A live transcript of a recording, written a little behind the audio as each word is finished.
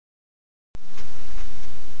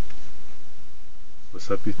What's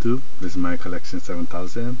up YouTube? This is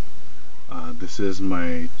mycollectionz7000. This is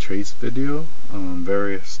my trades video on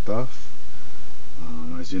various stuff.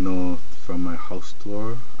 As you know from my house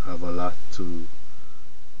tour, I have a lot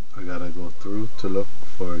I gotta go through to look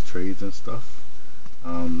for trades and stuff.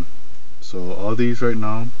 So all these right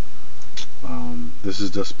now, this is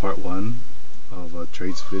just part one of a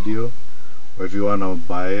trades video. Or if you wanna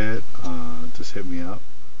buy it, just hit me up.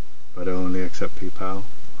 But I only accept PayPal.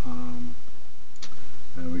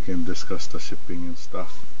 And we can discuss the shipping and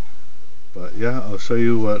stuff. But yeah, I'll show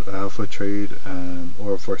you what I have for trade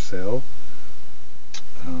or for sale.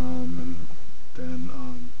 And then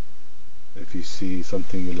if you see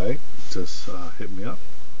something you like, just hit me up.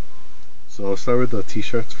 So I'll start with the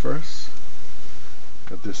t-shirts first.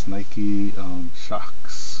 Got this Nike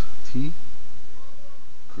Shocks tee,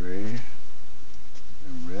 gray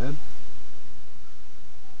and red.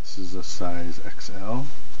 This is a size XL.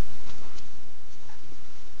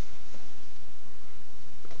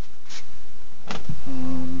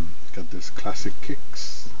 Got this Classic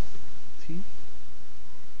Kicks tee.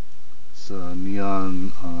 It's a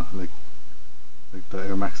neon, like the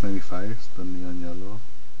Air Max 95s, the neon yellow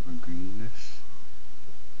or greenish.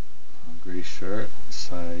 Gray shirt,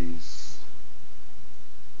 size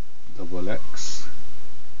XX.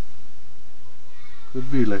 Could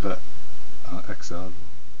be like a XL. So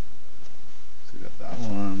you got that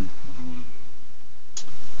one.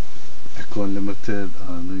 Echo Unlimited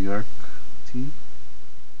New York tee,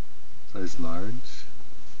 size large,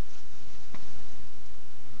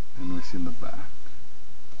 and we see in the back.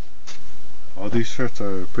 All these shirts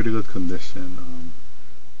are pretty good condition.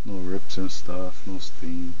 No rips and stuff, no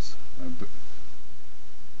stains.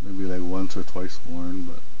 Maybe like once or twice worn,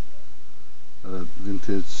 but got a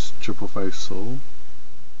vintage 555 sole,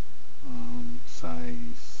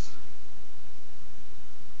 size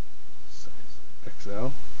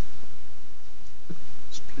XL.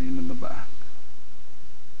 It's plain in the back.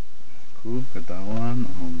 Cool, got that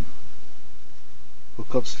one.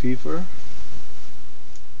 Hookups Fever,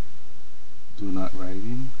 Do Not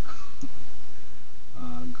Riding.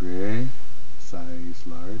 Gray, size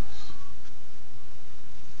large.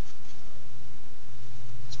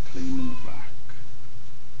 It's plain in the back.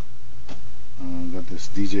 Got this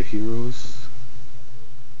DJ Heroes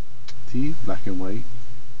tee, black and white,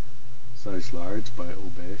 size large by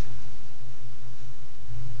Obey.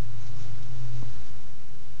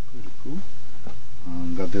 Pretty cool.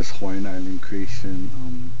 Got this Hawaiian Island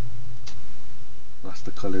Creation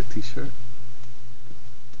Rasta color t-shirt.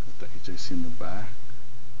 Got the HIC in the back,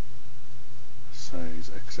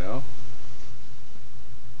 size XL.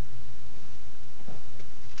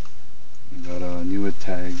 Got a new with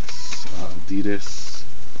tags Adidas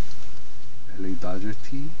LA Dodger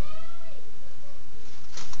tee.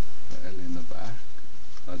 Got LA in the back,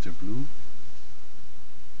 Dodger blue.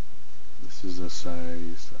 This is a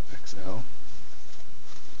size XL.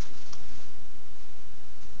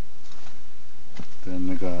 Then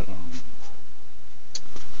I got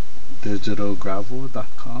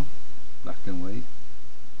digitalgravel.com, black and white.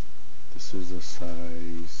 This is a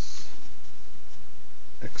size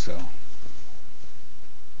XL.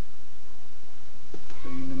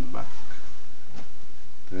 Plain in the back.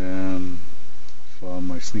 Then for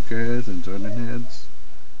my sneakerheads and Jordan heads,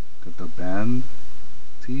 got the Band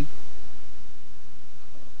tee,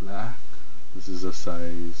 black. This is a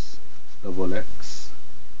size XX.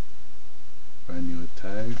 Brand new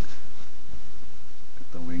tag.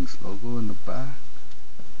 Got the Wings logo in the back.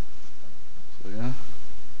 So yeah,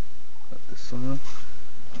 got this one.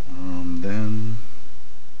 Then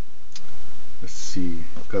let's see.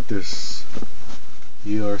 Got this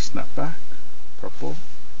ER snapback, purple.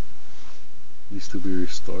 Needs to be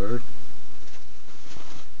restored.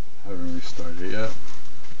 Haven't restored it yet.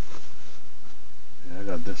 Yeah, I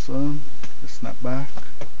got this one, the snapback.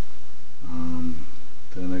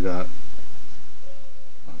 Then I got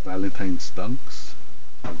Valentine's Dunks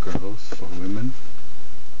for girls, for women.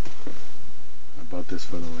 I bought this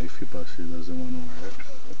for the wifey, but she doesn't want to wear it.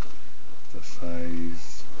 The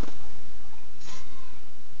size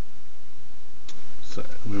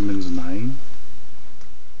women's 9.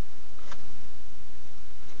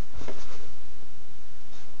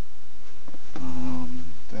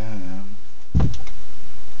 Then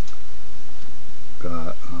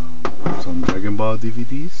got some Dragon Ball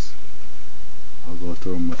DVDs. I'll go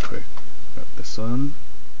through them real quick. Got this one.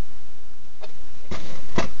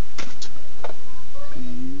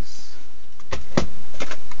 These.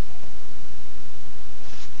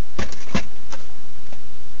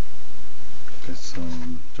 Got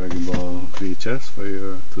some Dragon Ball VHS for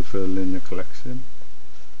to fill in your collection.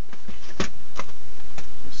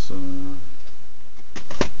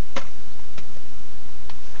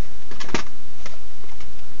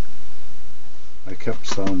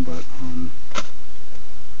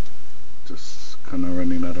 just kind of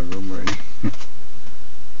running out of room already.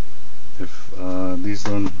 If these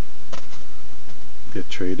don't get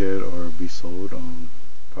traded or be sold,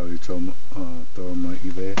 probably throw them on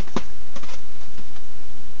eBay.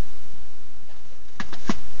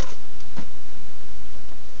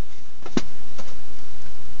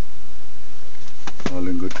 All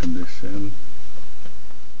in good condition.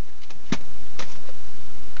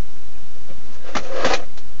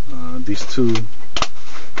 These two,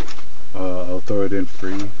 I'll throw it in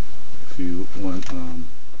free if you want.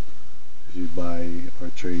 If you buy or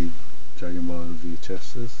trade Dragon Ball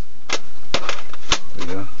VHSs. But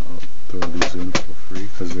yeah, I'll throw these in for free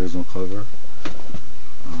because there's no cover.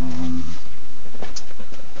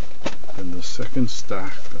 And the second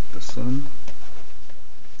stack, got this one.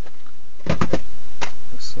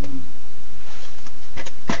 This one.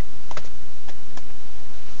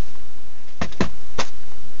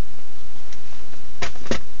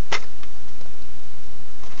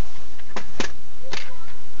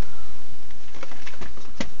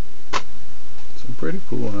 Some pretty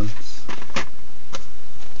cool ones.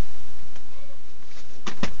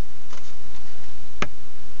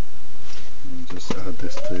 Just add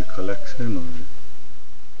this to your collection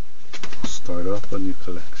or start up a new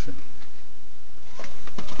collection.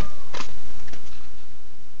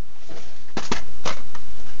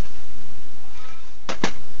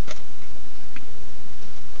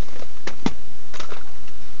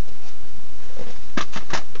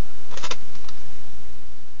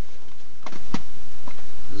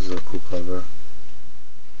 This is a cool cover.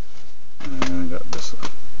 And I got this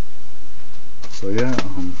one. So yeah,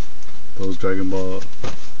 those Dragon Ball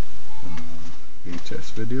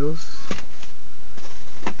VHS videos.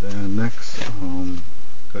 Then next,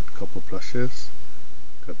 got a couple plushes.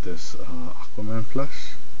 Got this Aquaman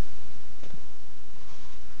plush.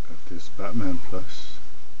 Got this Batman plush.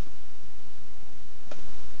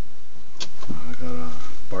 I got a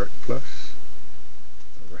Bart plush,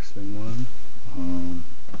 the wrestling one.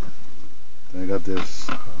 Then I got this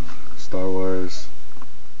Star Wars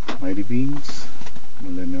Mighty Beans,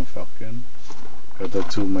 Millennium Falcon. Got the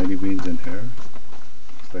two Mighty Beans in here.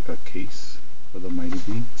 It's like a case for the Mighty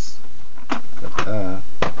Beans. Got that.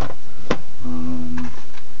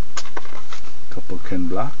 Couple Ken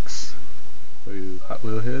blocks for you Hot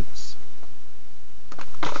Wheel heads.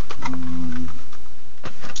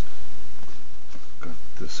 Got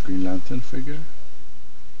this Green Lantern figure.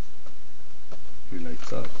 He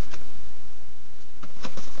lights up.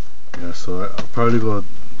 Yeah, so I'll probably go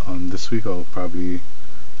this week. I'll probably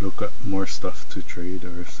look at more stuff to trade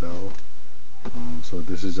or sell. So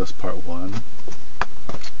this is just part one.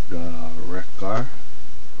 Got a wreck car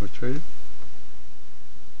for trade.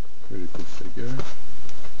 Pretty cool figure.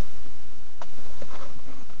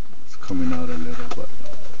 It's coming out a little, but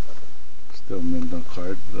still mint on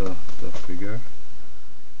card, the figure.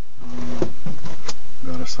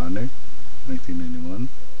 Got a Sonic, 1991.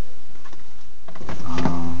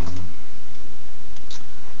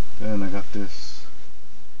 Then I got this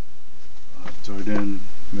Jordan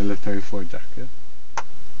military 4 jacket.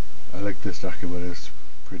 I like this jacket, but it's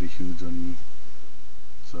pretty huge on me.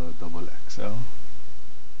 It's a double XL.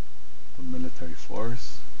 The military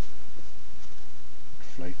force.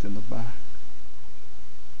 Flight in the back.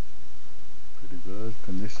 Pretty good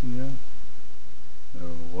condition, yeah.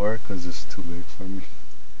 Never wore it because it's too big for me.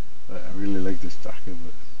 But I really like this jacket,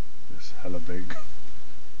 but it's hella big.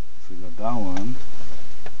 So we got that one.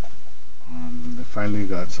 They finally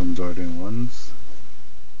got some Jordan 1s.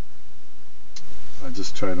 I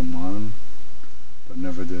just tried them on, but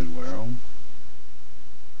never did wear them.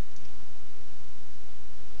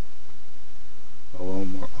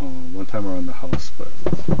 One time around the house, but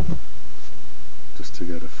just to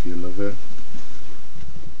get a feel of it.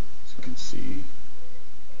 As you can see,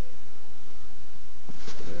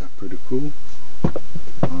 yeah, pretty cool.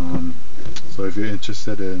 So if you're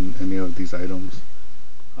interested in any of these items,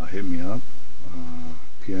 hit me up,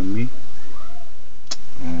 PM me,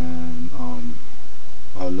 and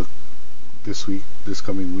I'll look this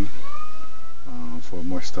coming week, for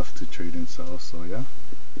more stuff to trade and sell. So yeah,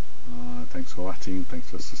 thanks for watching, thanks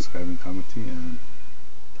for subscribing, commenting, and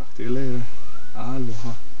talk to you later.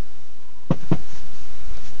 Aloha.